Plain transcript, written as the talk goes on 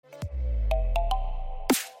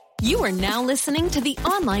You are now listening to the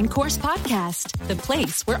Online Course Podcast, the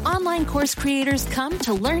place where online course creators come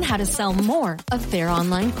to learn how to sell more of their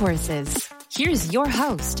online courses. Here's your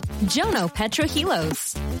host, Jono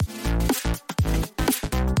Petrohilos.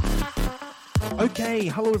 Okay,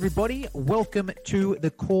 hello everybody. Welcome to the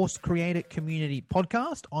Course Creator Community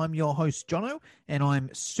Podcast. I'm your host, Jono, and I'm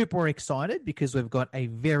super excited because we've got a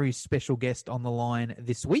very special guest on the line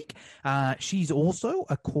this week. She's also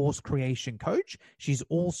a course creation coach. She's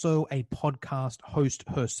also a podcast host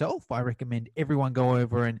herself. I recommend everyone go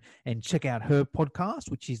over and check out her podcast,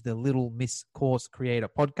 which is the Little Miss Course Creator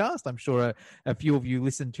Podcast. I'm sure a few of you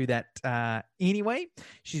listen to that anyway.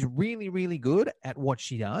 She's really, really good at what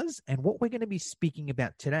she does, and what we're going to be speaking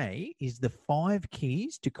about today is the 5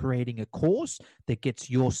 keys to creating a course that gets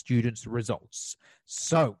your students results.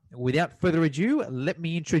 So without further ado, let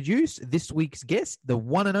me introduce this week's guest, the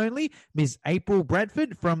one and only Ms. April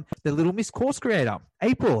Bradford from the Little Miss Course Creator.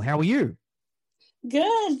 April, how are you?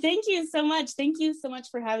 Good. Thank you so much. Thank you so much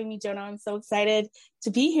for having me, Jono. I'm so excited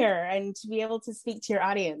to be here and to be able to speak to your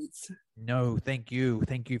audience. No, thank you.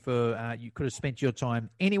 Thank you for, you could have spent your time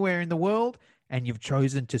anywhere in the world, and you've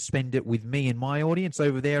chosen to spend it with me and my audience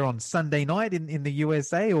over there on Sunday night in the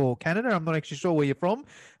USA or Canada. I'm not actually sure where you're from.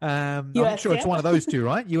 I'm sure it's one of those two,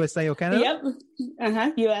 right? USA or Canada?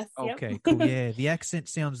 Yep. US. Okay, yep. cool. Yeah, the accent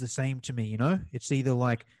sounds the same to me, you know? It's either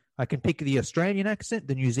like I can pick the Australian accent,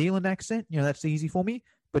 the New Zealand accent, you know, that's easy for me.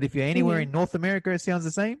 But if you're anywhere in North America, it sounds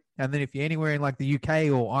the same. And then if you're anywhere in like the UK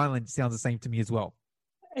or Ireland, it sounds the same to me as well.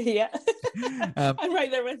 Yeah. I'm right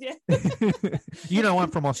there with you. You know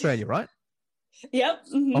I'm from Australia, right? Yep.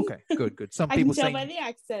 Mm-hmm. Okay, good. Some people I can tell by the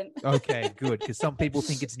accent. Okay, good, because some people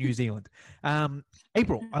think it's New Zealand.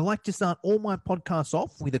 April, I like to start all my podcasts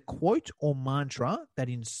off with a quote or mantra that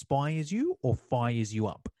inspires you or fires you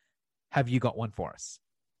up. Have you got one for us?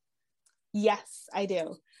 Yes, I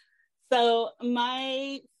do. So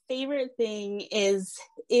my favorite thing is,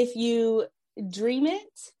 if you dream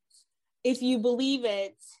it, if you believe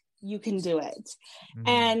it, you can do it.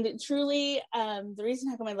 And truly, the reason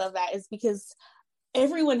how come I love that is because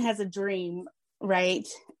everyone has a dream, right?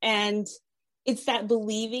 And it's that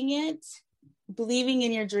believing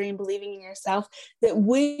in your dream, believing in yourself, that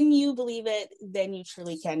when you believe it, then you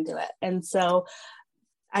truly can do it. And so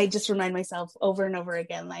I just remind myself over and over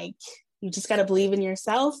again, like, you just got to believe in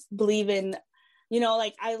yourself, believe in,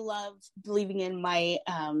 like, I love believing in my,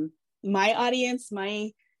 my audience,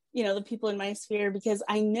 the people in my sphere, because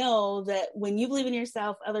I know that when you believe in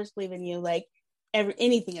yourself, others believe in you. Like,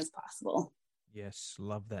 anything is possible. Yes,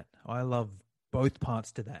 love that. I love both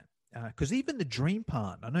parts to that. Because even the dream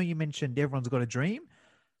part, I know you mentioned everyone's got a dream.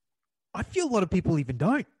 I feel a lot of people even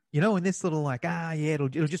don't, in this little like, it'll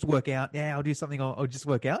just work out. Yeah, I'll do something. I'll just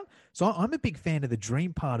work out. So I'm a big fan of the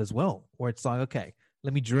dream part as well, where it's like, okay,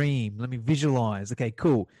 let me dream, let me visualize. Okay,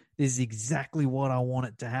 cool. This is exactly what I want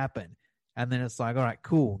it to happen. And then it's like, all right,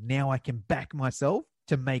 cool. Now I can back myself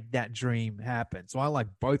to make that dream happen. So I like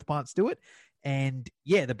both parts to it. And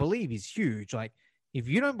yeah, the belief is huge. Like, if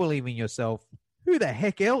you don't believe in yourself, who the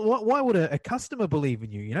heck else? Why would a customer believe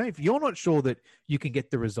in you? If you're not sure that you can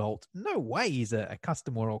get the result, no way is a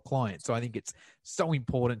customer or client. So I think it's so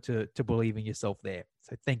important to believe in yourself there.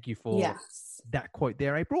 So thank you for that quote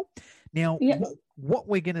there, April. Now, what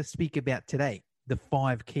we're going to speak about today, the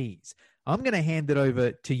 5 keys. I'm going to hand it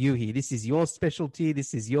over to you here. This is your specialty.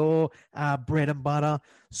 This is your bread and butter.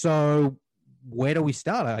 So where do we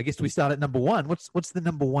start? I guess we start at number 1. What's the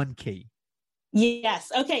number 1 key?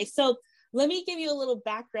 Yes. Okay. So let me give you a little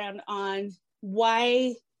background on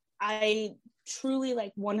why I truly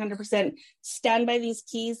 100% stand by these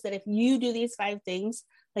keys, that if you do these 5 things,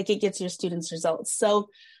 it gets your students results. So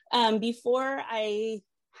before I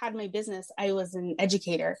had my business, I was an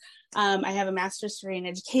educator. I have a master's degree in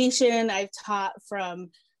education. I've taught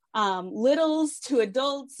from littles to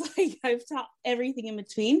adults. I've taught everything in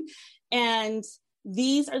between. And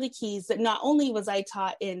these are the keys that not only was I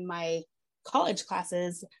taught in my college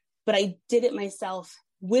classes, but I did it myself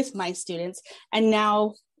with my students. And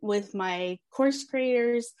now with my course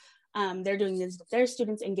creators, they're doing this with their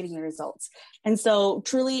students and getting the results. And so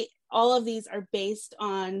truly all of these are based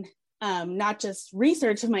on not just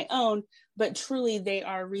research of my own, but truly they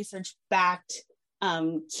are research-backed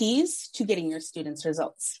keys to getting your students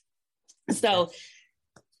results. So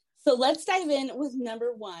let's dive in with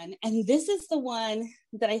number 1. And this is the one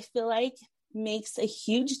that I feel like makes a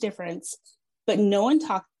huge difference, but no one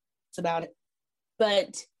talks about it.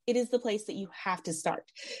 But it is the place that you have to start.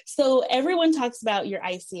 So everyone talks about your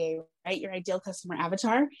ICA, right? Your ideal customer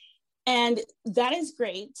avatar. And that is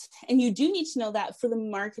great. And you do need to know that for the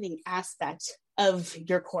marketing aspect of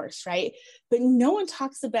your course, right? But no one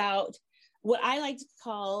talks about what I like to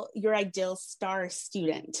call your ideal star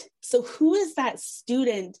student. So who is that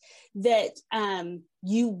student that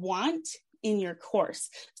you want in your course?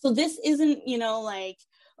 So this isn't, like,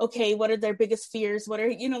 okay, what are their biggest fears? What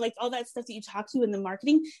are, like all that stuff that you talk to in the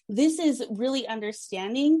marketing? This is really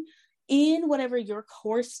understanding in whatever your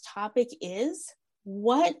course topic is,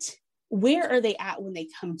 where are they at when they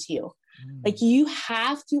come to you? Like you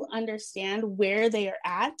have to understand where they are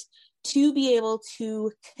at to be able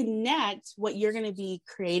to connect what you're going to be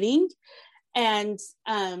creating and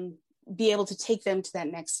be able to take them to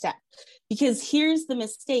that next step. Because here's the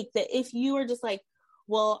mistake, that if you are just like,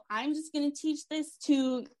 well, I'm just going to teach this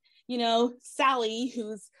to, Sally,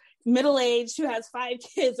 who's middle-aged, who has 5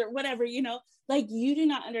 kids or whatever, like you do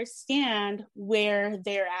not understand where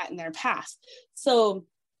they're at in their path. So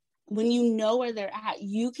when you know where they're at,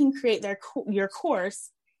 you can create your course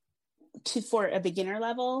for a beginner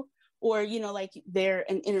level, or, like they're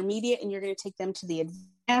an intermediate and you're going to take them to the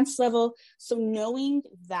advanced level. So knowing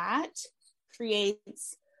that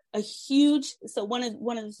creates a huge, so one of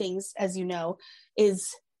the things, as you know,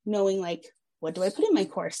 is knowing like, what do I put in my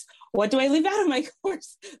course? What do I leave out of my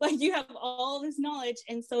course? Like you have all this knowledge.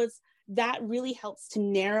 And so that really helps to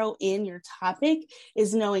narrow in your topic,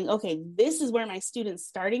 is knowing, okay, this is where my student's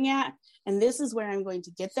starting at, and this is where I'm going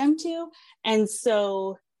to get them to. And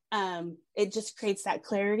so it just creates that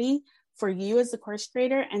clarity for you as the course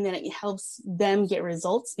creator. And then it helps them get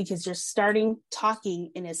results because you're starting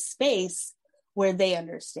talking in a space where they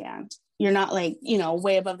understand. You're not like,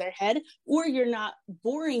 way above their head, or you're not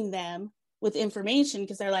boring them with information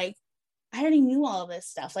because they're like, I already knew all of this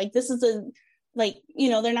stuff. Like, this is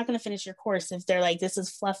they're not going to finish your course if they're like, this is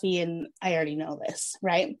fluffy and I already know this,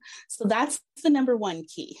 right? So that's the number one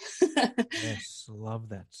key. Yes, love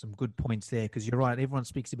that. Some good points there, because you're right. Everyone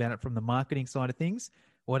speaks about it from the marketing side of things.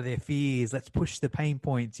 What are their fears? Let's push the pain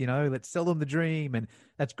points, let's sell them the dream. And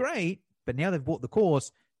that's great. But now they've bought the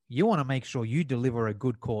course, you want to make sure you deliver a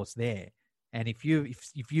good course there. And if you've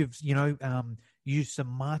used some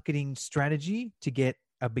marketing strategy to get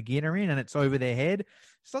a beginner in and it's over their head,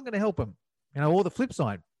 it's not going to help them. Or the flip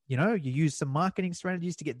side, you use some marketing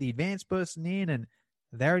strategies to get the advanced person in and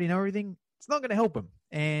they already know everything. It's not going to help them.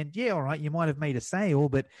 And yeah, all right, you might have made a sale,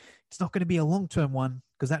 but it's not going to be a long-term one,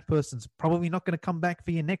 because that person's probably not going to come back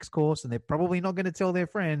for your next course and they're probably not going to tell their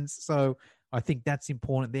friends. So I think that's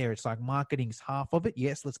important there. It's like marketing's half of it.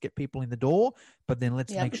 Yes, let's get people in the door, but then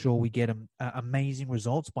let's make sure we get them amazing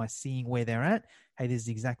results by seeing where they're at. Hey, this is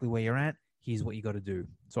exactly where you're at. Here's what you got to do.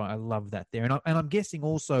 So I love that there. And I'm guessing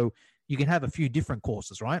also you can have a few different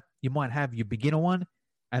courses, right? You might have your beginner one,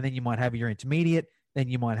 and then you might have your intermediate, then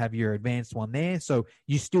you might have your advanced one there. So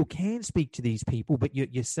you still can speak to these people, but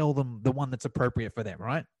you sell them the one that's appropriate for them,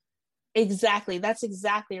 right? Exactly. That's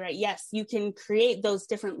exactly right. Yes, you can create those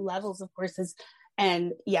different levels of courses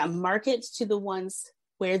and market to the ones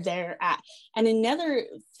where they're at. And another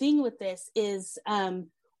thing with this is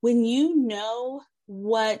when you know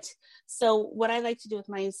what I like to do with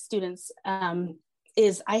my students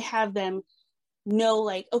is I have them know,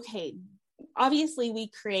 like, okay, obviously we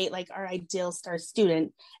create like our ideal star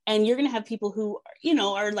student, and you're going to have people who,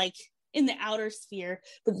 are like in the outer sphere,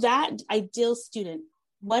 but that ideal student,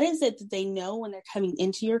 what is it that they know when they're coming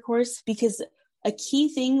into your course? Because a key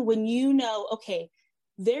thing, when okay,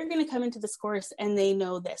 they're going to come into this course and they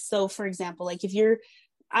know this. So for example, like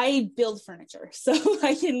I build furniture, so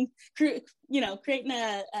I can, create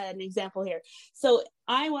an example here. So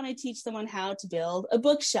I want to teach someone how to build a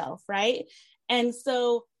bookshelf, right? And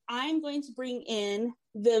so I'm going to bring in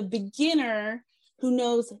the beginner who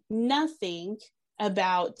knows nothing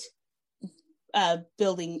about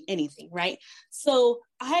building anything, right? So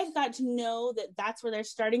I've got to know that that's where they're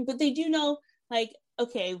starting, but they do know, like,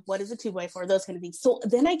 okay, what is a 2x4, those kind of things. So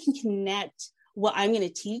then I can connect what I'm going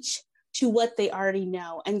to teach to what they already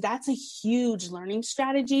know. And that's a huge learning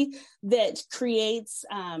strategy that creates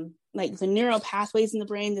like the neural pathways in the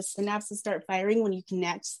brain. The synapses start firing when you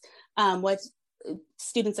connect what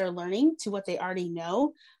students are learning to what they already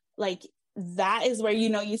know. Like, that is where,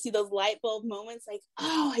 you see those light bulb moments, like,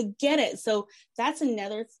 oh, I get it. So that's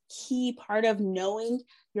another key part of knowing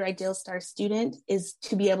your ideal star student, is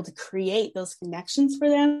to be able to create those connections for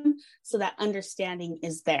them so that understanding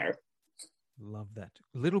is there. Love that.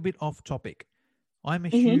 A little bit off topic. I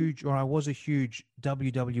was a huge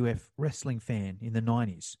WWF wrestling fan in the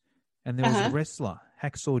 90s. And there was a wrestler,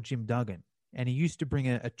 Hacksaw Jim Duggan, and he used to bring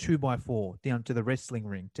a 2x4 down to the wrestling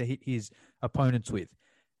ring to hit his opponents with.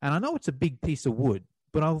 And I know it's a big piece of wood,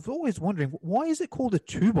 but I was always wondering, why is it called a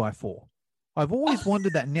 2x4? I've always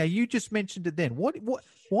wondered that. Now you just mentioned it then.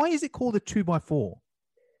 Why is it called a 2x4?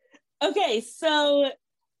 Okay, so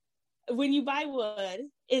when you buy wood,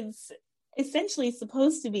 it's essentially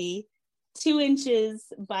supposed to be 2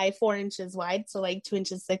 inches by 4 inches wide. So like 2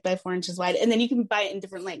 inches thick by 4 inches wide. And then you can buy it in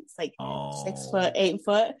different lengths, like 6 foot, 8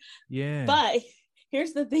 foot. Yeah. But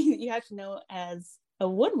here's the thing that you have to know as a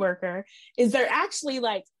woodworker is they're actually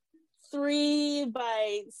like 3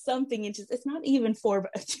 by something inches. It's not even 4 by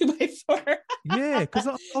 2 by 4. Yeah, because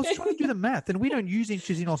I was trying to do the math, and we don't use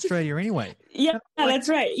inches in Australia anyway. Yeah, that's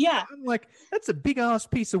right. Yeah. I'm like, that's a big ass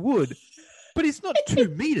piece of wood, but it's not 2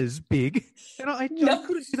 meters big. And I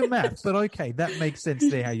couldn't do the math, but okay, that makes sense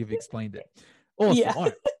there how you've explained it. Awesome. Yeah. All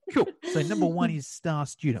right, cool. So number 1 is star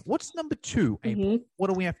student. What's number 2, April? Mm-hmm. What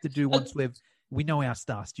do we have to do once we know our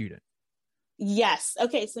star student? Yes.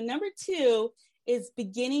 Okay. So number 2 is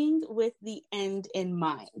beginning with the end in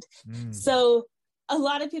mind. So a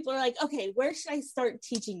lot of people are like, okay, where should I start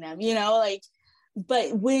teaching them?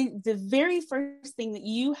 But when the very first thing that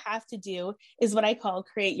you have to do is what I call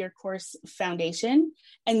create your course foundation.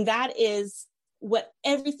 And that is what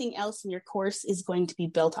everything else in your course is going to be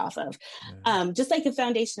built off of. Just like a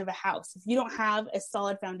foundation of a house. If you don't have a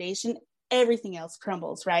solid foundation, everything else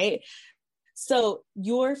crumbles, right? So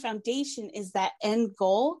your foundation is that end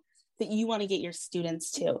goal that you want to get your students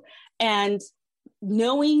to. And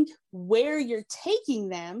knowing where you're taking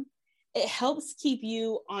them, it helps keep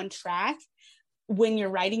you on track when you're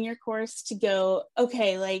writing your course to go,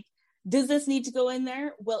 okay, like, does this need to go in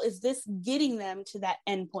there? Well, is this getting them to that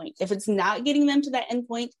end point? If it's not getting them to that end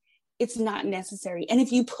point, it's not necessary. And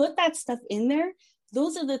if you put that stuff in there,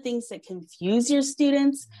 those are the things that confuse your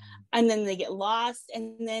students, and then they get lost.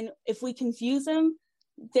 And then if we confuse them,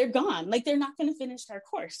 they're gone. Like, they're not going to finish our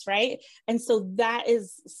course, right? And so that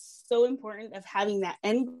is so important of having that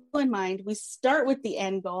end goal in mind. We start with the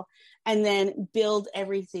end goal and then build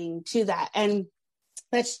everything to that. And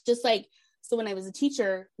that's just like, so when I was a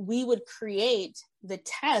teacher, we would create the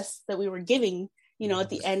tests that we were giving, at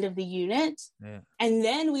the end of the unit. Yeah. And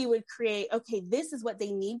then we would create, okay, this is what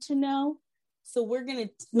they need to know. So we're going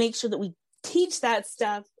to make sure that we teach that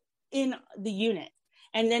stuff in the unit.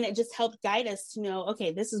 And then it just helped guide us to know,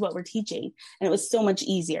 okay, this is what we're teaching. And it was so much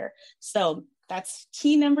easier. So that's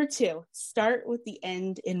key number 2, start with the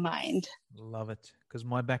end in mind. Love it. Because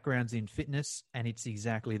my background's in fitness and it's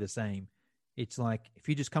exactly the same. It's like, if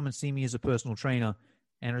you just come and see me as a personal trainer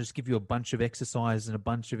and I'll just give you a bunch of exercise and a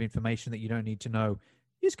bunch of information that you don't need to know,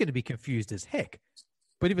 you're just going to be confused as heck.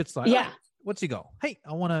 But if it's like, oh, what's your goal? Hey,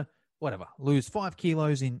 I want to, lose 5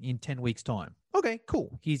 kilos in 10 weeks time. Okay,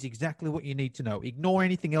 cool. Here's exactly what you need to know. Ignore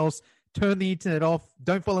anything else. Turn the internet off.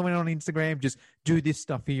 Don't follow me on Instagram. Just do this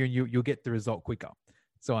stuff here and you'll get the result quicker.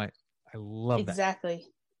 So I love that. Exactly.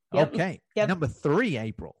 Yep. Okay. Yep. Number 3,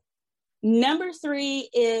 April. Number 3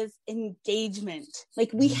 is engagement. Like,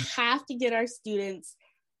 we have to get our students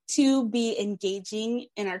to be engaging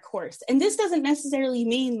in our course. And this doesn't necessarily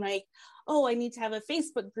mean like, oh, I need to have a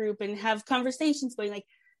Facebook group and have conversations going. Like,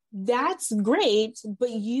 that's great, but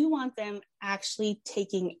you want them actually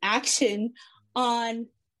taking action on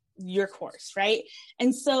your course, right?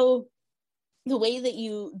 And so the way that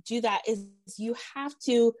you do that is you have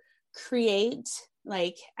to create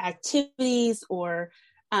like activities or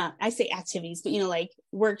I say activities, but like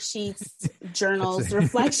worksheets, journals,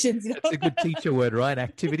 reflections. That's a good teacher word, right?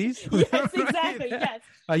 Activities. Yes, exactly. Yes.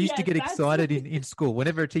 I used to get excited in school.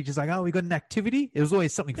 Whenever a teacher's like, oh, we got an activity, it was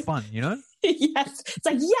always something fun, Yes. It's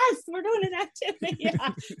like, yes, we're doing an activity. Yeah.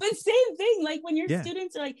 But same thing, like when your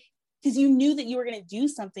students are like, because you knew that you were going to do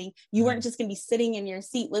something. You weren't just going to be sitting in your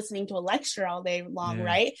seat listening to a lecture all day long,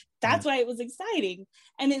 right? That's why it was exciting.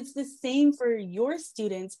 And it's the same for your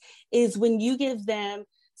students, is when you give them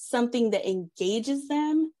something that engages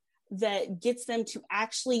them, that gets them to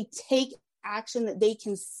actually take action that they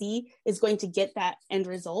can see is going to get that end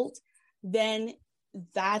result, then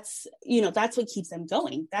that's what keeps them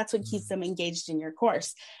going. That's what keeps them engaged in your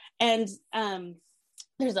course. And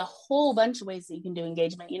there's a whole bunch of ways that you can do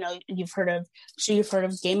engagement. You've heard of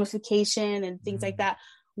gamification and things like that.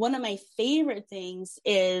 One of my favorite things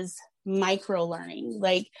is micro learning,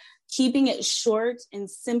 like keeping it short and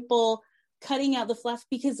simple, cutting out the fluff,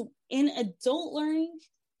 because in adult learning,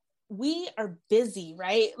 we are busy,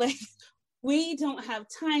 right? Like, we don't have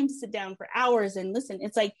time to sit down for hours and listen.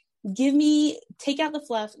 It's like, take out the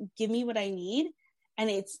fluff, give me what I need. And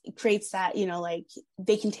it creates that, like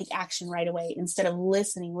they can take action right away instead of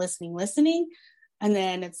listening. And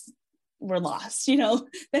then we're lost, then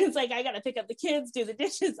it's like, I got to pick up the kids, do the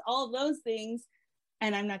dishes, all of those things,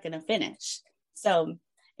 and I'm not going to finish. So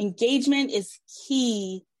engagement is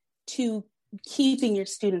key to keeping your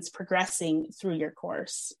students progressing through your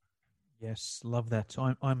course. Yes, love that.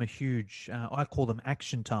 I'm a huge, I call them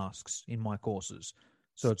action tasks in my courses.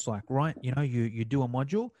 So it's like, right, you do a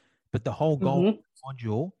module, but the whole goal of the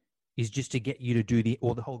module is just to get you to do the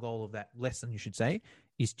whole goal of that lesson, you should say,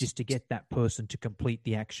 is just to get that person to complete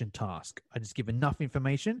the action task. I just give enough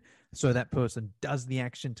information so that person does the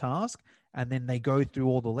action task, and then they go through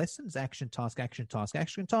all the lessons, action task, action task,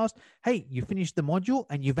 action task. Hey, you finished the module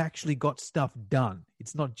and you've actually got stuff done.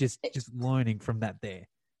 It's not just learning from that there.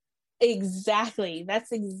 Exactly.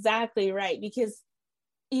 That's exactly right. Because,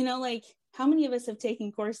 like, how many of us have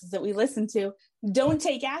taken courses that we listen to, don't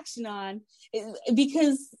take action on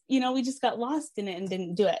because, we just got lost in it and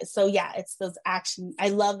didn't do it. So yeah, it's those action. I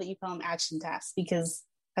love that you call them action tasks because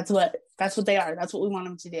that's what they are. That's what we want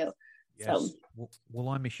them to do. Yes. So, well,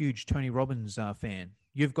 I'm a huge Tony Robbins fan.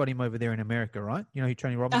 You've got him over there in America, right? You know who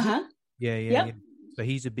Tony Robbins is? Yeah. Yep. So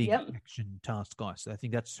he's a big action task guy. So I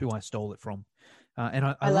think that's who I stole it from. And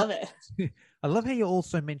I love it. I love how you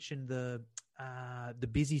also mentioned the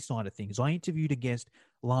busy side of things. I interviewed a guest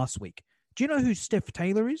last week. Do you know who Steph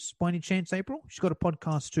Taylor is by any chance, April? She's got a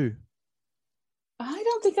podcast too. I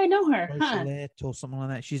don't think I know her. Or something like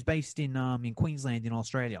that. She's based in Queensland in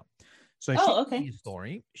Australia. So okay. A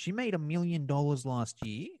story. She made $1 million last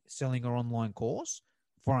year selling her online course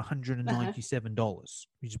for $197,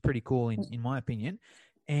 which is pretty cool in my opinion.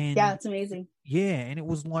 And yeah, it's amazing. Yeah, and it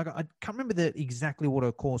was like, I can't remember exactly what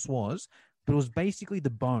her course was, but it was basically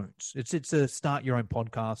the bones. It's a start your own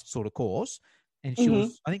podcast sort of course. And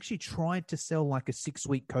I think she tried to sell like a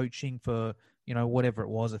 6-week coaching for, whatever it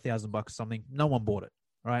was, $1,000 or something. No one bought it.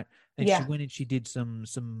 Right. And she went and she did some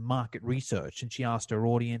market research and she asked her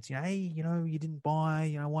audience, hey, you didn't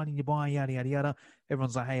buy, why didn't you buy? Yada, yada, yada.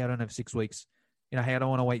 Everyone's like, hey, I don't have 6 weeks. Hey, I don't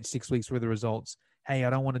want to wait 6 weeks for the results. Hey,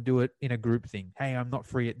 I don't want to do it in a group thing. Hey, I'm not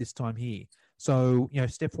free at this time here. So,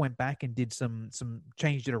 Steph went back and did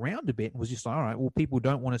changed it around a bit and was just like, all right, well, people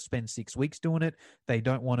don't want to spend 6 weeks doing it. They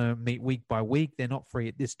don't want to meet week by week. They're not free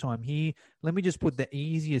at this time here. Let me just put the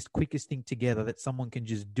easiest, quickest thing together that someone can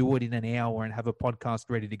just do it in an hour and have a podcast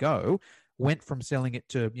ready to go. Went from selling it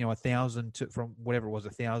to, 1,000 to from whatever it was,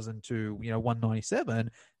 1,000 to,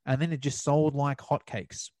 197. And then it just sold like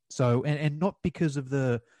hotcakes. So, and not because of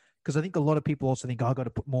because I think a lot of people also think, I've got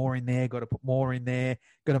to put more in there, got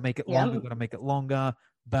to make it longer,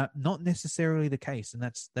 but not necessarily the case. And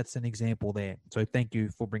that's an example there. So thank you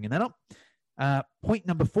for bringing that up. Point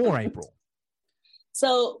number 4, April.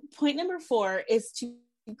 So point number 4 is to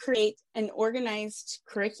create an organized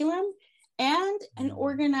curriculum and an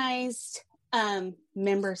organized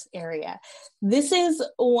members area. This is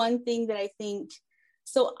one thing that I think,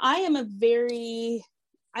 so I am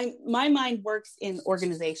my mind works in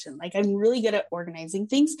organization. Like I'm really good at organizing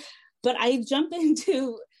things, but I jump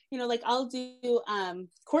into, like I'll do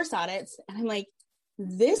course audits and I'm like,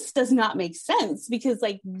 this does not make sense because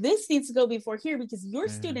like this needs to go before here because your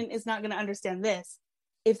student is not going to understand this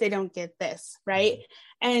if they don't get this. Right.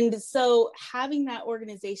 And so having that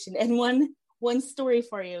organization and one story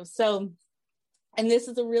for you. So, and this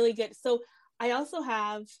is a really good, so I also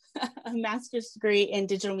have a master's degree in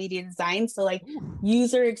digital media design. So like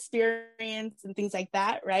user experience and things like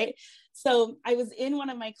that. Right. So I was in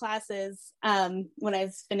one of my classes when I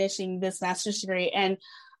was finishing this master's degree. And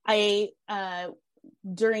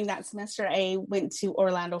during that semester, I went to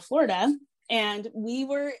Orlando, Florida, and we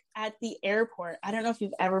were at the airport. I don't know if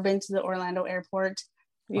you've ever been to the Orlando airport.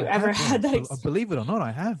 Have you ever had that experience? Believe it or not,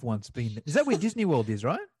 I have once been. Is that where Disney World is,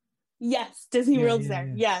 right? Yes, Disney World's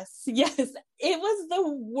there. Yeah. Yes. It was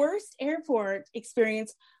the worst airport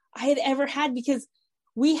experience I had ever had because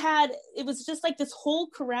it was just like this whole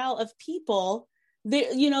corral of people.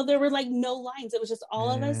 There were like no lines. It was just all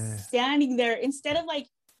of us standing there instead of like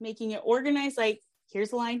making it organized. Like,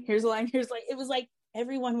 here's a line, here's a line, here's like, it was like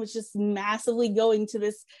everyone was just massively going to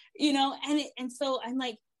this, and so I'm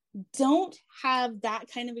like, don't have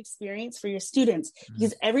that kind of experience for your students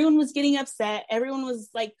because everyone was getting upset. Everyone was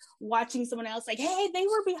like watching someone else like, hey, they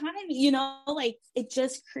were behind me, like it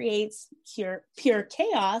just creates pure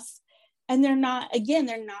chaos. And they're not going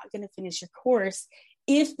to finish your course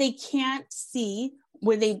if they can't see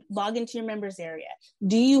where they log into your members area.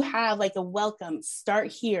 Do you have like a welcome, start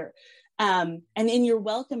here? And in your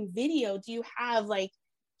welcome video, do you have like,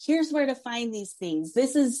 here's where to find these things?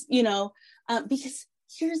 This is, because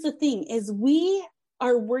here's the thing is we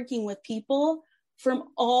are working with people from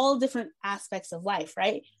all different aspects of life,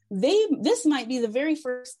 right? This might be the very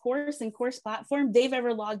first course and course platform they've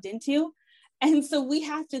ever logged into. And so we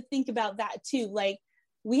have to think about that too. Like,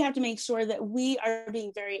 we have to make sure that we are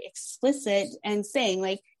being very explicit and saying,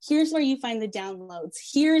 like, here's where you find the downloads.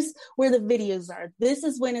 Here's where the videos are. This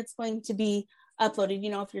is when it's going to be uploaded.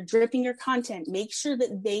 You know, if you're dripping your content, make sure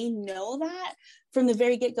that they know that from the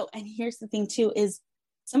very get-go. And here's the thing too, is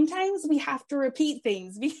sometimes we have to repeat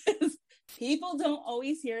things because people don't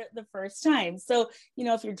always hear it the first time. So, you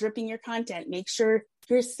know, if you're dripping your content, make sure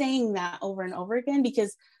you're saying that over and over again,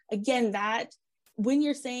 because again, that when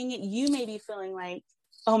you're saying it, you may be feeling like,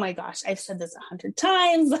 oh my gosh, I've said this 100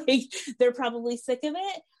 times. Like they're probably sick of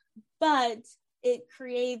it, but it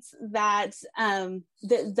creates that,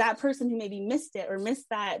 that person who maybe missed it or missed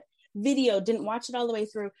that video, didn't watch it all the way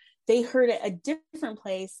through. They heard it a different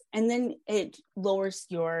place, and then it lowers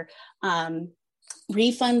your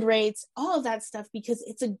refund rates, all of that stuff, because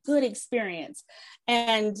it's a good experience.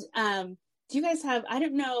 And do you guys have, I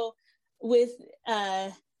don't know with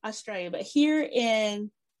Australia, but here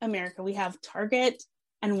in America, we have Target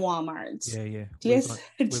and Walmart. Yeah. Do you guys...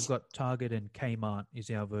 We've got Target and Kmart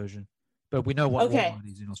is our version, but we know what Walmart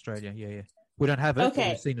is in Australia. Yeah. We don't have it. Okay. But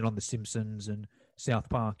we've seen it on The Simpsons and South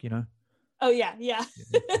Park, you know? Oh yeah.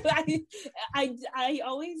 I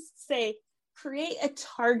always say, create a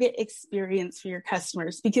Target experience for your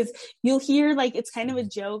customers, because you'll hear, like, it's kind of a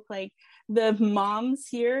joke, like the moms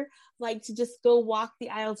here like to just go walk the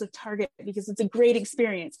aisles of Target because it's a great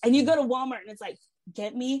experience. And you go to Walmart and it's like,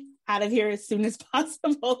 get me out of here as soon as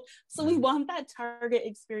possible. So we want that Target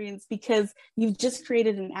experience because you've just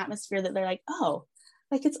created an atmosphere that they're like, oh,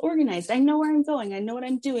 like it's organized. I know where I'm going. I know what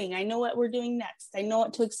I'm doing. I know what we're doing next. I know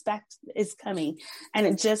what to expect is coming. And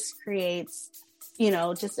it just creates, you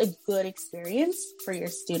know, just a good experience for your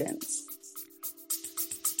students.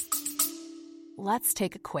 Let's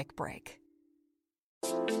take a quick break.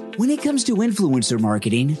 When it comes to influencer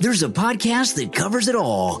marketing, there's a podcast that covers it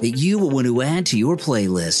all that you will want to add to your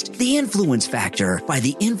playlist. The Influence Factor by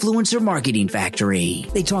the Influencer Marketing Factory.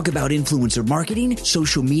 They talk about influencer marketing,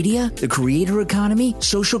 social media, the creator economy,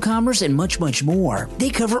 social commerce, and much, much more. They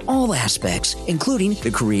cover all aspects, including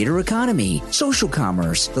the creator economy, social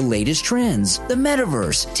commerce, the latest trends, the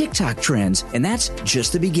metaverse, TikTok trends, and that's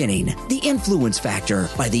just the beginning. The Influence Factor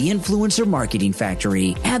by the Influencer Marketing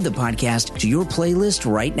Factory. Add the podcast to your playlist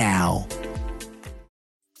right now.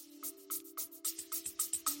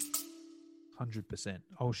 100%.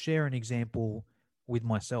 I'll share an example with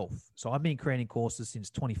myself. So I've been creating courses since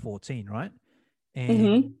 2014, right?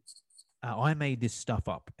 And I made this stuff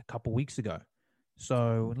up a couple weeks ago.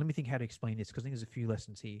 So let me think how to explain this, because I think there's a few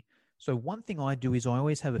lessons here. So one thing I do is I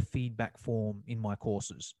always have a feedback form in my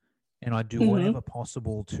courses, and I do whatever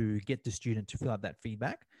possible to get the student to fill out that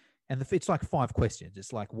feedback. And it's like 5 questions.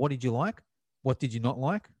 It's like, what did you like? What did you not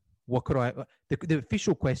like? What could I, the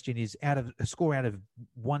official question is, out of a score out of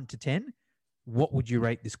 1 to 10, what would you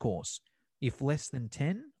rate this course? If less than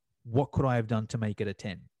 10, what could I have done to make it a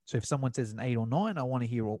 10? So if someone says an 8 or 9, I want to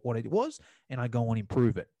hear what it was, and I go on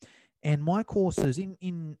improve it. And my courses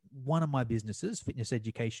in one of my businesses, Fitness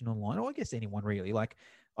Education Online, or I guess anyone really, like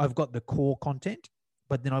I've got the core content,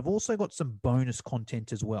 but then I've also got some bonus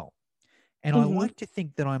content as well. And I like to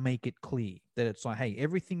think that I make it clear that it's like, hey,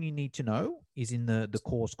 everything you need to know is in the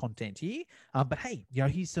course content here. But hey, you know,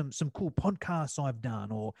 here's some cool podcasts I've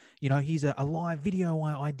done, or, you know, here's a live video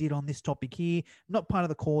I did on this topic here. Not part of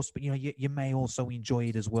the course, but, you know, you may also enjoy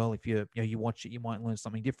it as well. If you watch it, you might learn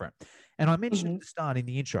something different. And I mentioned at the start in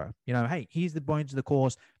the intro, you know, hey, here's the bones of the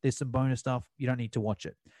course. There's some bonus stuff. You don't need to watch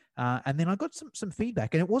it. And then I got some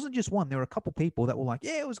feedback, and it wasn't just one. There were a couple people that were like,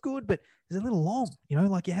 yeah, it was good, but it's a little long, you know,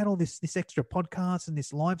 like you had all this extra podcast and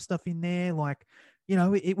this live stuff in there. Like, you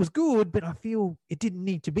know, it was good, but I feel it didn't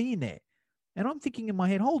need to be in there. And I'm thinking in my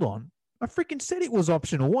head, hold on, I freaking said it was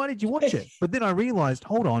optional. Why did you watch it? But then I realized,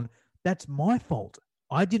 hold on, that's my fault.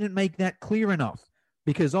 I didn't make that clear enough.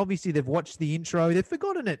 Because obviously they've watched the intro, they've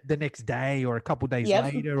forgotten it the next day or a couple of days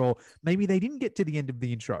later, or maybe they didn't get to the end of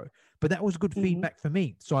the intro. But that was good feedback for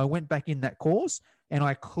me. So I went back in that course, and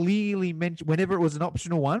I clearly mentioned, whenever it was an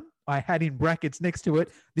optional one, I had in brackets next to it,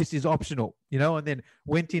 this is optional, you know, and then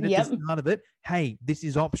went in at the start of it, hey, this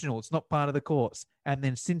is optional. It's not part of the course. And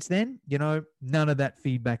then since then, you know, none of that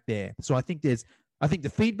feedback there. So I think the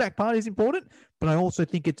feedback part is important, but I also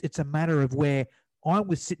think it's a matter of where I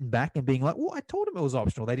was sitting back and being like, well, I told them it was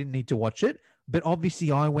optional. They didn't need to watch it. But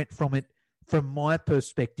obviously I went from my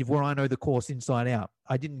perspective, where I know the course inside out.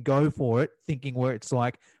 I didn't go for it thinking where it's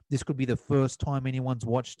like, this could be the first time anyone's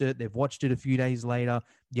watched it. They've watched it a few days later,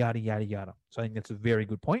 yada, yada, yada. So I think that's a very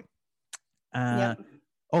good point.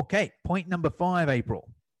 Okay. Point number 5, April.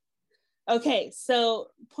 Okay. So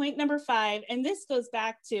point number 5, and this goes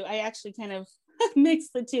back to, I actually kind of mix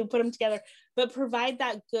the two, put them together, but provide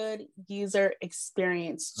that good user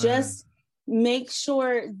experience. Just make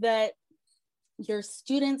sure that your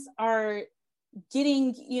students are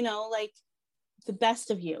getting, like the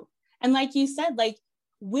best of you. And like you said, like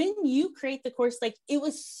when you create the course, like it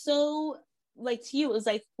was so like to you, it was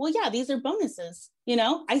like, well, yeah, these are bonuses,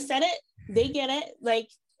 I said it, they get it, like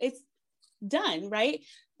it's done, right?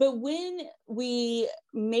 But when we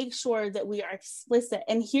make sure that we are explicit,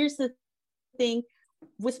 and here's the thing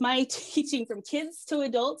with my teaching from kids to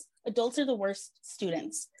adults are the worst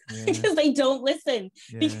students because they don't listen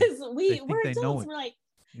because we're adults, we're like,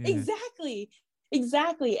 exactly.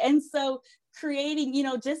 And so creating,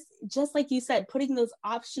 just like you said, putting those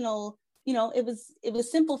optional, it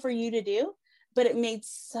was simple for you to do, but it made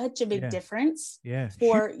such a big difference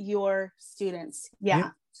for your students.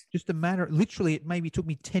 Just a matter, literally, it maybe took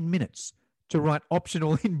me 10 minutes to write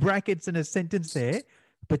optional in brackets and a sentence there,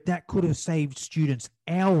 but that could have saved students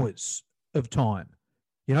hours of time.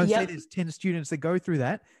 Say there's 10 students that go through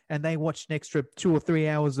that and they watch an extra 2 or 3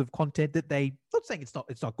 hours of content that not saying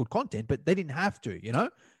it's not good content, but they didn't have to,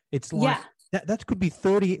 It's like that could be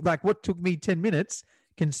 30, like what took me 10 minutes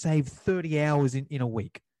can save 30 hours in a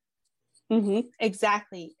week. Mm-hmm.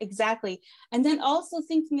 Exactly. And then also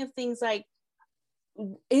thinking of things like,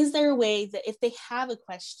 is there a way that if they have a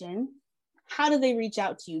question, how do they reach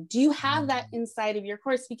out to you? Do you have that inside of your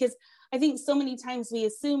course? Because I think so many times we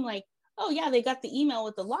assume like, oh yeah, they got the email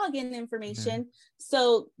with the login information.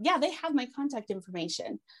 So yeah, they have my contact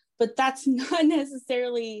information, but that's not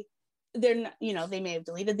necessarily, they're not, they may have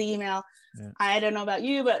deleted the email. I don't know about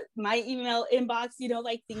you, but my email inbox,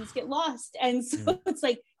 like things get lost. And so it's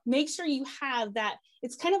like, make sure you have that.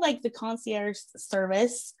 It's kind of like the concierge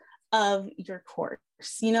service of your course,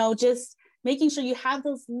 just making sure you have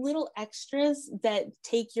those little extras that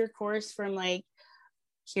take your course from like,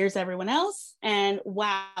 here's everyone else, and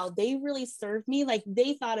wow, they really served me. Like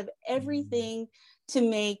they thought of everything to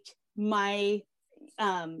make my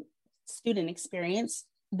student experience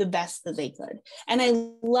the best that they could. And I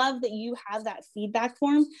love that you have that feedback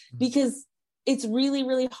form, because it's really,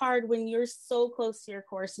 really hard when you're so close to your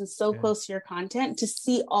course and so close to your content to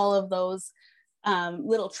see all of those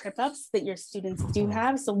little trip ups that your students do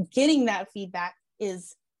have. So getting that feedback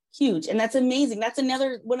is huge. And that's amazing. That's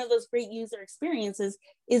another one of those great user experiences,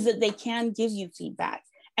 is that they can give you feedback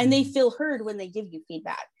and they feel heard when they give you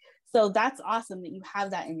feedback. So that's awesome that you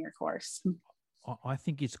have that in your course. I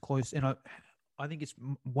think it's close. And I think it's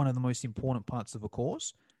one of the most important parts of a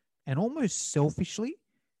course, and almost selfishly,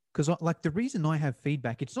 because like the reason I have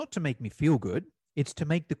feedback, it's not to make me feel good. It's to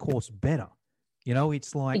make the course better.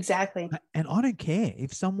 It's like, exactly. And I don't care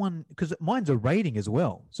if someone, because mine's a rating as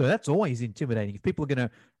well. So that's always intimidating. If people are going to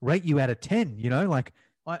rate you out of 10, like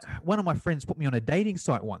one of my friends put me on a dating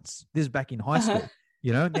site once. This is back in high school.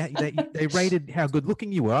 They rated how good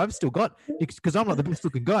looking you were. I've still got, because I'm not the best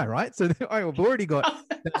looking guy, right? So I've already got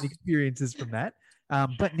those experiences from that.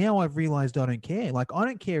 But now I've realized I don't care. Like, I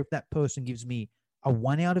don't care if that person gives me a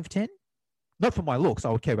 1 out of 10. Not for my looks,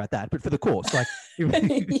 I would care about that, but for the course, like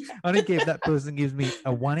I don't care if that person gives me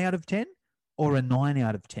a 1 out of 10 or a 9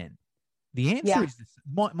 out of 10. The answer is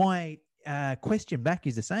my question back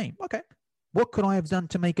is the same. Okay, what could I have done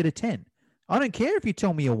to make it a 10? I don't care if you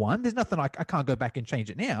tell me a 1. There's nothing I can't go back and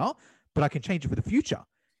change it now, but I can change it for the future.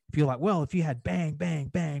 If you're like, well, if you had bang, bang,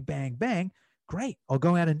 bang, bang, bang, great, I'll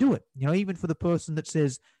go out and do it. Even for the person that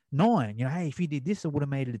says 9, hey, if you did this, I would have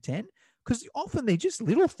made it a 10. Because often they're just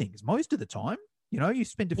little things most of the time. You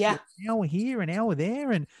spend an hour here, an hour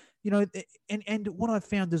there. And, and what I've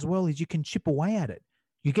found as well is you can chip away at it.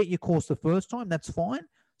 You get your course the first time, that's fine.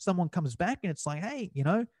 Someone comes back and it's like, hey,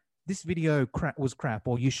 this video was crap,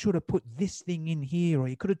 or you should have put this thing in here, or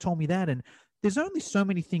you could have told me that. And there's only so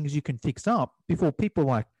many things you can fix up before people are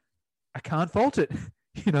like, I can't fault it.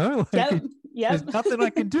 There's nothing I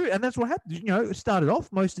can do. And that's what happened. It started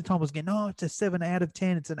off most of the time I was getting, it's a 7 out of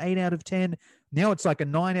 10. It's an 8 out of 10. Now it's like a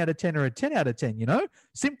 9 out of 10 or a 10 out of 10,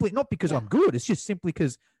 simply not because I'm good. It's just simply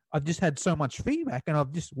because I've just had so much feedback and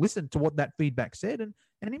I've just listened to what that feedback said and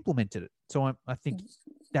implemented it. So I think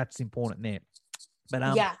that's important there.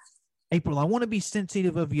 But April, I want to be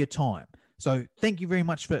sensitive of your time. So thank you very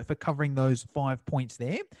much for covering those 5 points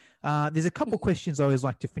there. There's a couple questions I always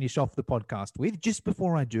like to finish off the podcast with. Just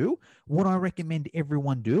before I do, what I recommend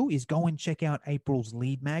everyone do is go and check out April's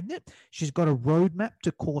lead magnet. She's got a roadmap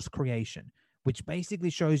to course creation, which basically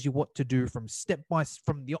shows you what to do from step by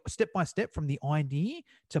step from the idea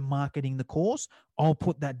to marketing the course. I'll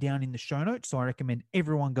put that down in the show notes. So I recommend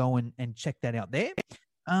everyone go and check that out there.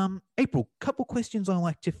 April, couple questions I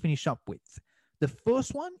like to finish up with. The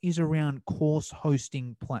first one is around course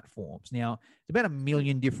hosting platforms. Now, there's about 1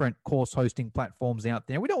 million different course hosting platforms out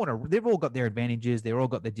there. We don't want to, they've all got their advantages. They've all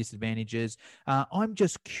got their disadvantages. I'm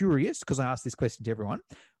just curious, because I asked this question to everyone.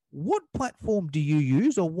 What platform do you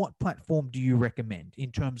use, or what platform do you recommend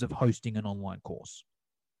in terms of hosting an online course?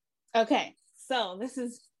 Okay. So this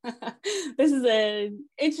is this is an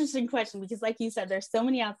interesting question, because like you said, there's so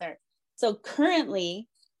many out there. So currently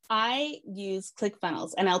I use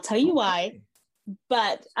ClickFunnels, and I'll tell you why.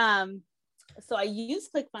 But so I use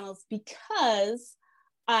ClickFunnels because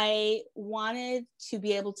I wanted to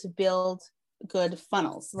be able to build good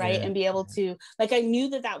funnels, right? And be able to, like, I knew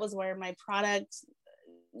that was where my product,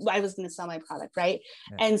 I was going to sell my product, right?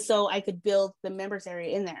 And so I could build the members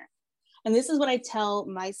area in there. And this is what I tell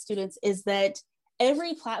my students, is that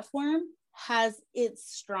every platform has its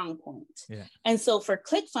strong point. And so for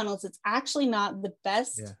ClickFunnels, it's actually not the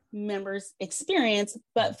best members experience,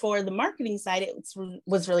 but for the marketing side, it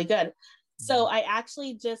was really good. So I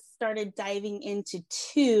actually just started diving into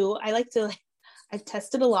two. I've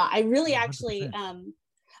tested a lot. I really 100%. Actually,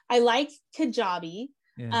 I like Kajabi,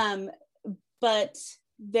 but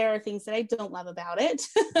there are things that I don't love about it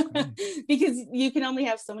because you can only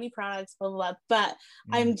have so many products, blah, blah, blah. But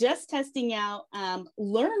I'm just testing out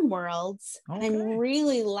LearnWorlds, and I'm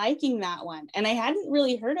really liking that one. And I hadn't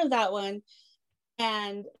really heard of that one.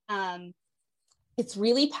 And it's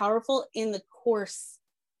really powerful in the course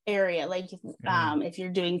area. Like if you're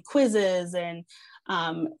doing quizzes and,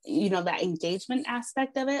 that engagement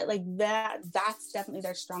aspect of it, like that's definitely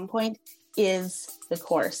their strong point, is the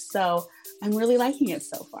course. So I'm really liking it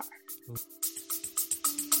so far.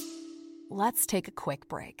 Let's take a quick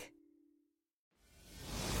break.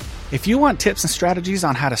 If you want tips and strategies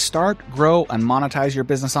on how to start, grow, and monetize your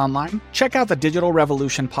business online, check out the Digital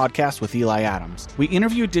Revolution podcast with Eli Adams. We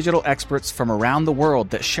interview digital experts from around the world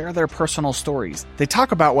that share their personal stories. They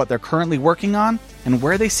talk about what they're currently working on and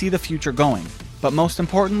where they see the future going. But most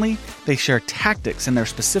importantly, they share tactics in their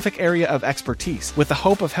specific area of expertise with the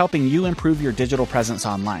hope of helping you improve your digital presence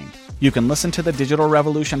online. You can listen to the Digital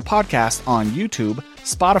Revolution podcast on YouTube,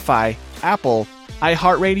 Spotify, Apple,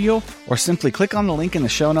 iHeartRadio, or simply click on the link in the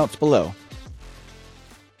show notes below.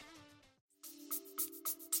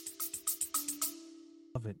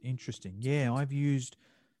 Love it. Interesting. Yeah,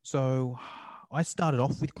 so I started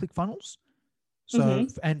off with ClickFunnels. So,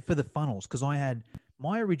 and for the funnels, because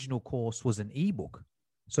my original course was an ebook.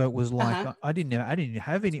 So it was like, I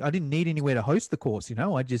didn't need anywhere to host the course.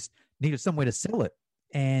 I just needed somewhere to sell it.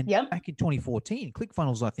 And back in 2014,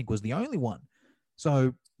 ClickFunnels, I think, was the only one.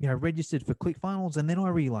 So, registered for ClickFunnels. And then I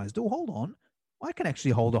realized, hold on, I can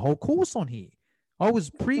actually hold a whole course on here. I was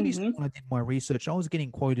previously, when I did my research, I was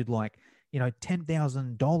getting quoted like,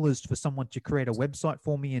 $10,000 for someone to create a website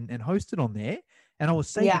for me and host it on there. And I was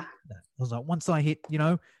saying that. I was like, once I hit,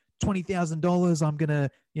 $20,000, I'm going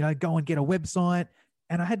to, go and get a website.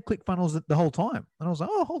 And I had ClickFunnels the whole time. And I was like,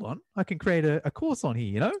 hold on, I can create a course on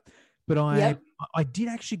here, But I did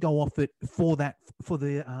actually go off it for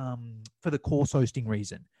the course hosting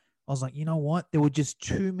reason. I was like, you know what? There were just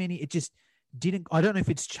too many. It just didn't. I don't know if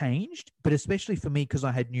it's changed, but especially for me, because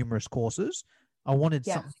I had numerous courses, I wanted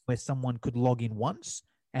something where someone could log in once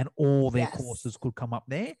and all their courses could come up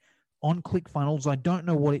there. On ClickFunnels, I don't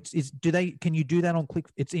know what it's. Can you do that on Click?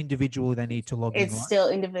 It's individual. They need to log in. It's still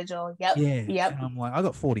individual. Yep. Yeah. Yep. And I'm like, I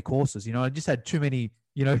got 40 courses. I just had too many.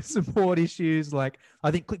 Support issues. Like,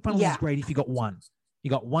 I think ClickFunnels is great if you got one. You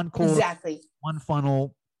got one course, one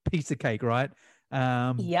funnel, piece of cake, right?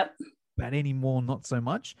 But any more, not so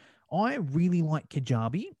much. I really like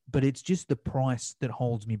Kajabi, but it's just the price that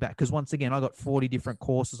holds me back. Because once again, I got 40 different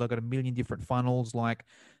courses. I got 1 million different funnels. Like,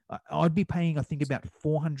 I'd be paying, I think, about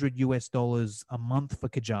 $400 a month for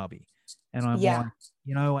Kajabi. And I'm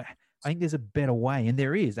like, I think there's a better way. And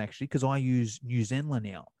there is, actually, because I use Newzenla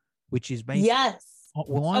now, which is basically... I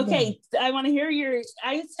want to hear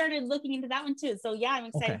I started looking into that one too. So I'm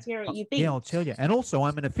excited to hear what you think. Yeah, I'll tell you. And also,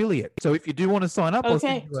 I'm an affiliate. So if you do want to sign up, I'll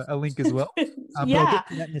send you a link as well. But I'll get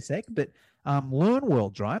to that in a sec. But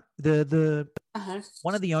LearnWorlds, right? The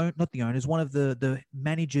one of the one of the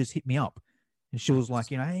managers hit me up. And she was like,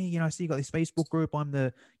 hey, I see you got this Facebook group. I'm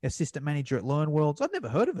the assistant manager at LearnWorlds. I'd never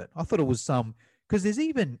heard of it. I thought it was because there's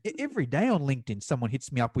even every day on LinkedIn, someone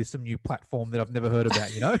hits me up with some new platform that I've never heard about,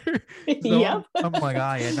 So I'm like,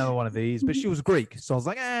 another one of these. But she was Greek. So I was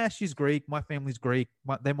like, she's Greek. My family's Greek.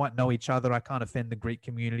 They might know each other. I can't offend the Greek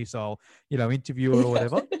community. So I'll, interview her or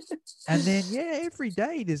whatever. And then, every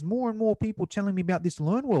day there's more and more people telling me about this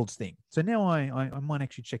LearnWorlds thing. So now I might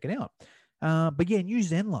actually check it out. But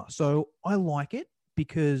Newzenla. So I like it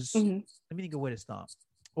because let me think of where to start.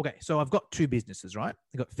 okay, so I've got two businesses, right?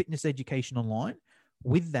 I've got Fitness Education Online.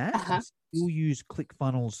 With that, I still use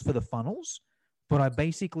ClickFunnels for the funnels, but I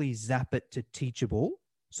basically zap it to Teachable.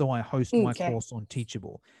 So I host my course on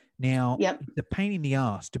Teachable. Now, it's a pain in the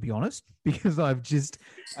ass, to be honest, because I've just,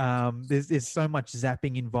 there's so much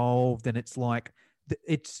zapping involved, and it's like,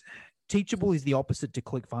 Teachable is the opposite to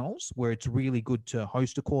ClickFunnels, where it's really good to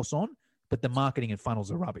host a course on, but the marketing and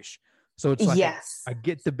funnels are rubbish. So it's like, I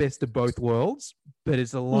get the best of both worlds, but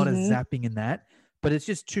it's a lot of zapping in that. But it's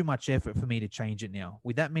just too much effort for me to change it now.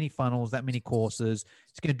 With that many funnels, that many courses,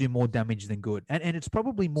 it's going to do more damage than good. And it's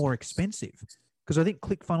probably more expensive, because I think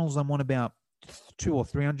ClickFunnels, I'm on about $200 or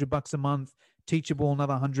 $300 a month. Teachable,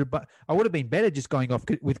 another $100. I would have been better just going off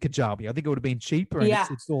with Kajabi. I think it would have been cheaper, and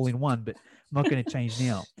it's all in one, but I'm not going to change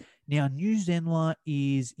now. Now, New Zenler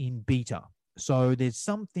is in beta. So there's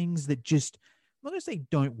some things that just, I'm not going to say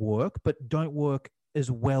don't work, but don't work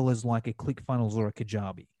as well as like a ClickFunnels or a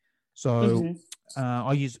Kajabi. So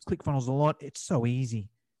I use ClickFunnels a lot. It's so easy.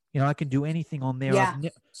 You know, I can do anything on there.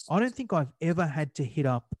 I don't think I've ever had to hit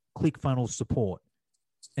up ClickFunnels support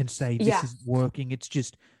and say, this isn't working. It's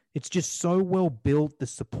just so well built. The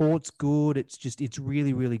support's good. It's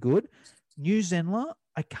really, really good. New Zenler,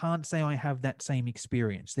 I can't say I have that same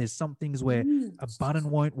experience. There's some things where a button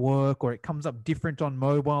won't work, or it comes up different on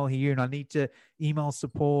mobile here, and I need to email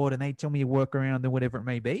support and they tell me a workaround or whatever it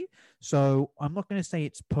may be. So I'm not going to say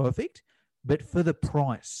it's perfect, but for the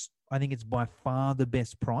price, I think it's by far the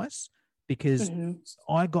best price, because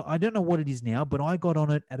I don't know what it is now, but I got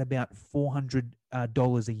on it at about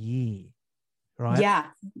 $400 a year, right? Yeah.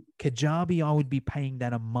 Kajabi, I would be paying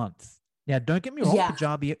that a month. Now, don't get me wrong,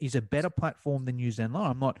 Kajabi is a better platform than New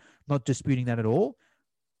Zenler. I'm not disputing that at all.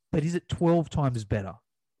 But is it 12 times better?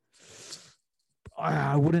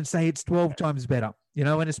 I wouldn't say it's 12 times better, you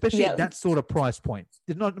know, and especially at that sort of price point.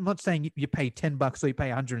 I'm not saying you pay $10 or you pay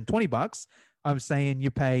 $120. I'm saying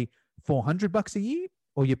you pay $400 a year,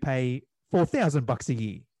 or you pay $4,000 a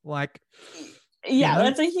year. Like, you know?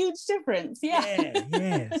 That's a huge difference.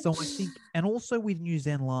 Yeah. So I think, and also with New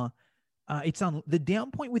Zenler, it's on the down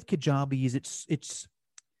point with Kajabi is it's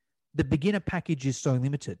the beginner package is so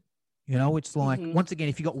limited. You know, it's like, once again,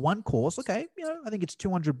 if you got one course, okay, you know, I think it's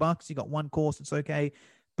 $200. You got one course, it's okay.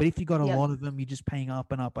 But if you got a lot of them, you're just paying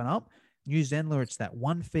up and up and up. New Zenler, it's that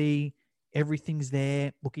one fee, everything's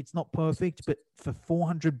there. Look, it's not perfect, but for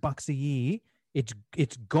 $400 a year, it's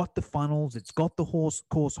got the funnels, it's got the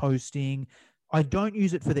course hosting. I don't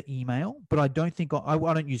use it for the email, but I don't think I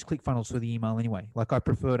don't use ClickFunnels for the email anyway. Like, I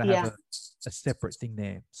prefer to have a separate thing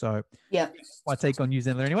there. So my take on New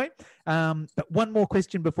Zenler anyway. But one more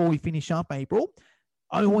question before we finish up, April.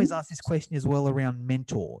 I always ask this question as well around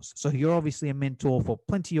mentors. So you're obviously a mentor for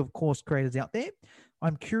plenty of course creators out there.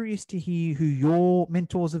 I'm curious to hear who your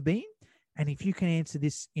mentors have been, and if you can answer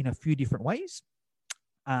this in a few different ways.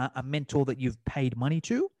 A mentor that you've paid money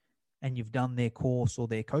to and you've done their course or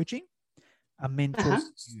their coaching. A mentor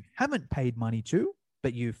you haven't paid money to,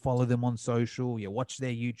 but you follow them on social, you watch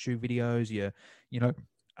their YouTube videos, you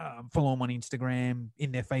follow them on Instagram,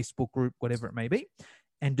 in their Facebook group, whatever it may be,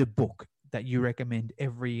 and a book that you recommend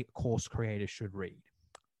every course creator should read.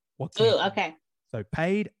 Okay. So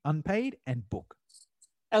paid, unpaid, and book.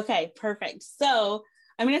 Okay, perfect. So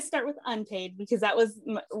I'm going to start with unpaid, because that was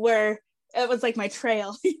where it was like my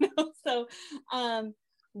trail, you know? So,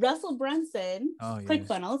 Russell Brunson,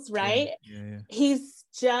 ClickFunnels, right? Yeah. He's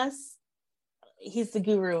the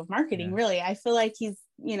guru of marketing, really. I feel like he's,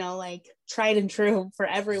 you know, like tried and true for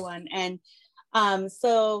everyone. And I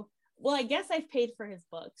guess I've paid for his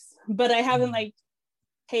books, but I haven't like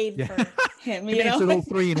paid for him. You answered all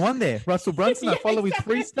three in one there. Russell Brunson, I follow his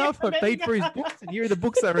free stuff. I paid for his books, and here are the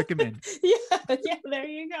books I recommend. There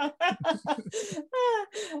you go.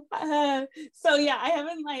 I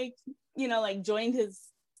haven't joined his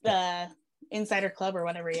insider club or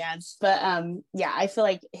whatever he has, but I feel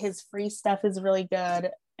like his free stuff is really good,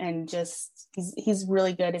 and just he's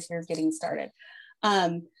really good if you're getting started.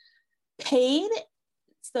 Paid,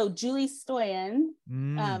 so Julie Stoyan,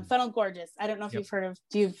 Funnel Gorgeous. I don't know if you've heard of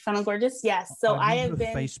Funnel Gorgeous. Yes. So I have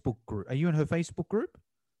been Facebook group. Are you in her Facebook group?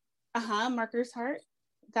 Marketer's Heart,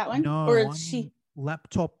 that one. No, or she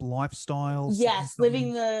laptop lifestyle. Yes,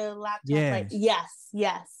 living the laptop life.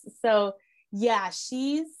 Yes. So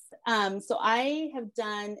she's so I have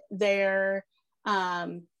done their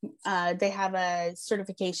they have a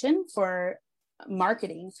certification for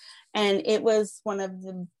marketing, and it was one of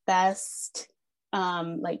the best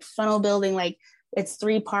funnel building. Like, it's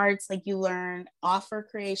 3 parts. Like, you learn offer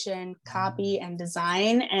creation, copy, and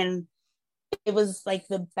design, and it was like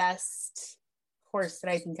the best course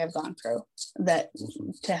that I think I've gone through that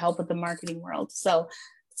to help with the marketing world. So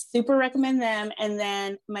super recommend them. And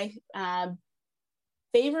then my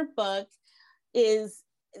favorite book is,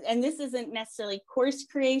 and this isn't necessarily course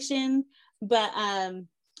creation, but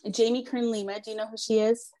Jamie Kern-Lima. Do you know who she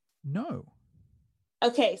is? No.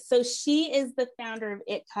 Okay, so she is the founder of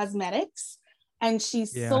It Cosmetics, and she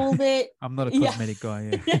sold it. I'm not a cosmetic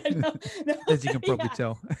guy. No, as you can probably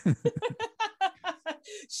tell.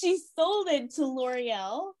 She sold it to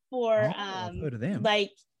L'Oreal for I've heard of them.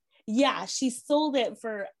 She sold it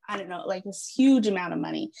for, I don't know, like this huge amount of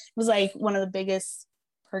money. It was like one of the biggest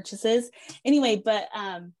purchases. Anyway, but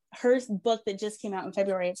her book that just came out in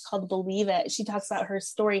February, it's called Believe It. She talks about her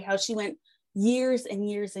story, how she went years and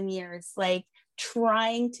years and years, like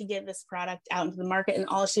trying to get this product out into the market, and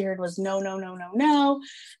all she heard was no, no, no, no, no.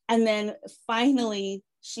 And then finally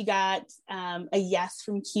she got a yes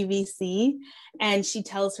from QVC, and she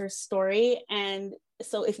tells her story. And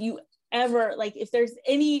so if you ever, like, if there's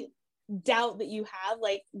any doubt that you have,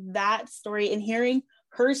 like, that story and hearing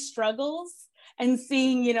her struggles and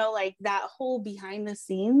seeing, you know, like that whole behind the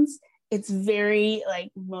scenes, it's very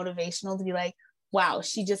like motivational to be like, wow,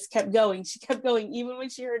 she just kept going. She kept going, even when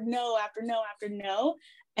she heard no after no after no,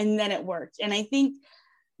 and then it worked. And I think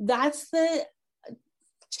that's the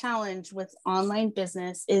challenge with online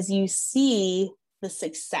business, is you see the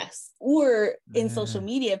success, or in social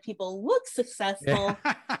media, people look successful,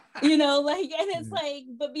 you know, like, and it's like,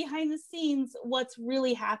 but behind the scenes, what's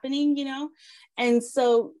really happening, you know? And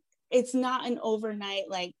so it's not an overnight,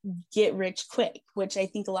 like, get rich quick, which I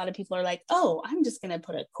think a lot of people are like, oh, I'm just going to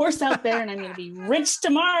put a course out there and I'm going to be rich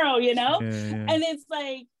tomorrow, you know? And it's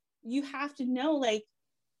like, you have to know, like,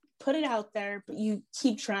 put it out there, but you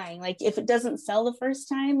keep trying. Like, if it doesn't sell the first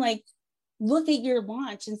time, like, look at your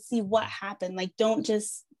launch and see what happened. Like, don't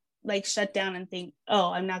just like shut down and think,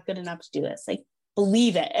 oh, I'm not good enough to do this. Like,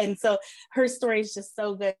 believe it. And so her story is just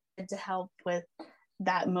so good to help with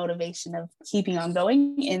that motivation of keeping on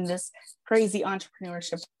going in this crazy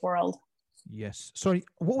entrepreneurship world. Yes. Sorry,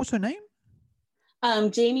 what was her name?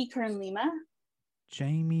 Jamie Kern-Lima.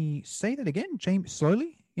 Jamie, say that again. Jamie,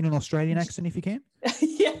 slowly, in an Australian accent, if you can.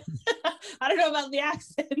 Yeah. I don't know about the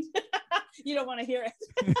accent. You don't want to hear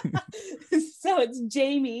it. So it's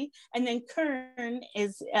Jamie, and then Kern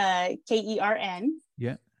is Kern.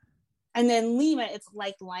 Yeah. And then Lima, it's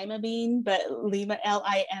like lima bean, but Lima,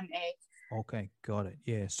 Lima. Okay, got it.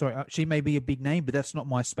 Yeah, sorry, she may be a big name, but that's not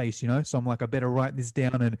my space, you know. So I'm like, I better write this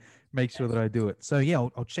down and make sure that I do it. So yeah,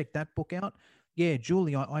 I'll check that book out. Yeah,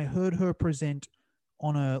 Julie, I heard her present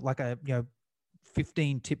on a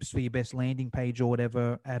 15 tips for your best landing page or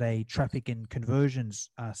whatever at a traffic and conversions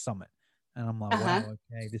summit. And I'm like, wow,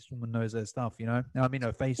 okay, this woman knows her stuff, you know. Now I'm in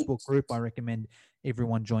a Facebook group. I recommend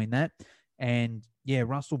everyone join that. And yeah,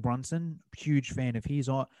 Russell Brunson, huge fan of his.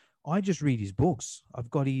 I just read his books. I've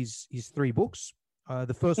got his 3 books.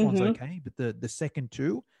 The first one's okay, but the second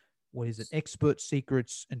 2, what is it? Expert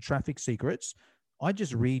Secrets and Traffic Secrets. I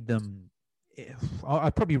just read them. I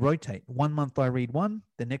probably rotate. 1 month I read one,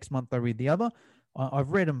 the next month I read the other.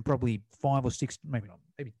 I've read them probably 5 or 6, maybe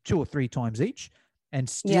 2 or 3 times each. And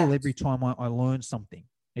still every time I learn something.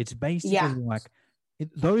 It's basically like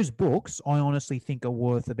those books, I honestly think are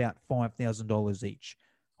worth about $5,000 each.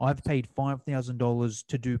 I've paid $5,000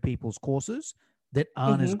 to do people's courses that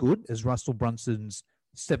aren't as good as Russell Brunson's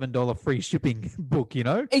 $7 free shipping book, you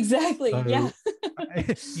know? Exactly. So,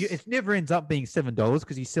 it never ends up being $7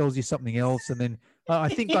 because he sells you something else. And then I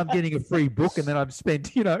think I'm getting a free book, and then I've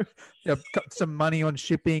spent, I've got some money on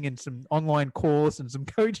shipping and some online course and some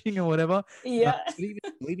coaching or whatever. Yeah.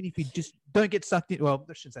 Even if you just don't get sucked in, well,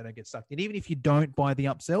 I shouldn't say don't get sucked in. Even if you don't buy the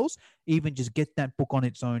upsells, even just get that book on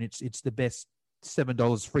its own. It's the best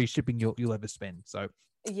 $7 free shipping you'll ever spend. So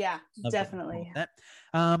yeah, definitely.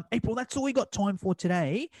 April, that's all we got time for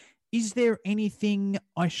today. Is there anything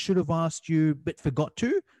I should have asked you but forgot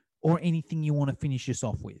to, or anything you want to finish us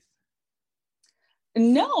off with?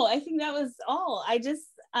 No, I think that was all. I just,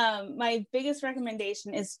 my biggest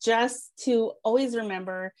recommendation is just to always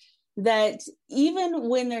remember that even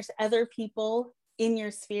when there's other people in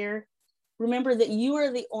your sphere, remember that you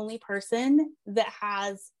are the only person that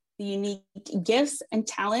has the unique gifts and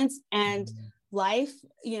talents and life,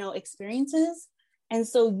 experiences. And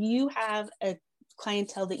so you have a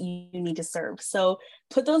clientele that you need to serve. So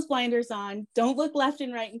put those blinders on, don't look left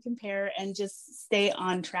and right and compare, and just stay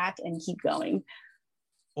on track and keep going.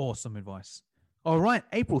 Awesome advice. All right,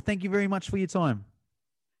 April, thank you very much for your time.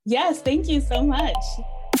 Yes, thank you so much.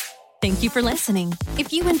 Thank you for listening.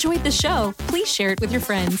 If you enjoyed the show, please share it with your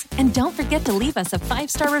friends. And don't forget to leave us a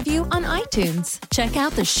 5-star review on iTunes. Check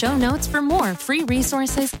out the show notes for more free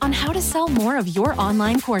resources on how to sell more of your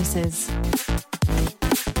online courses.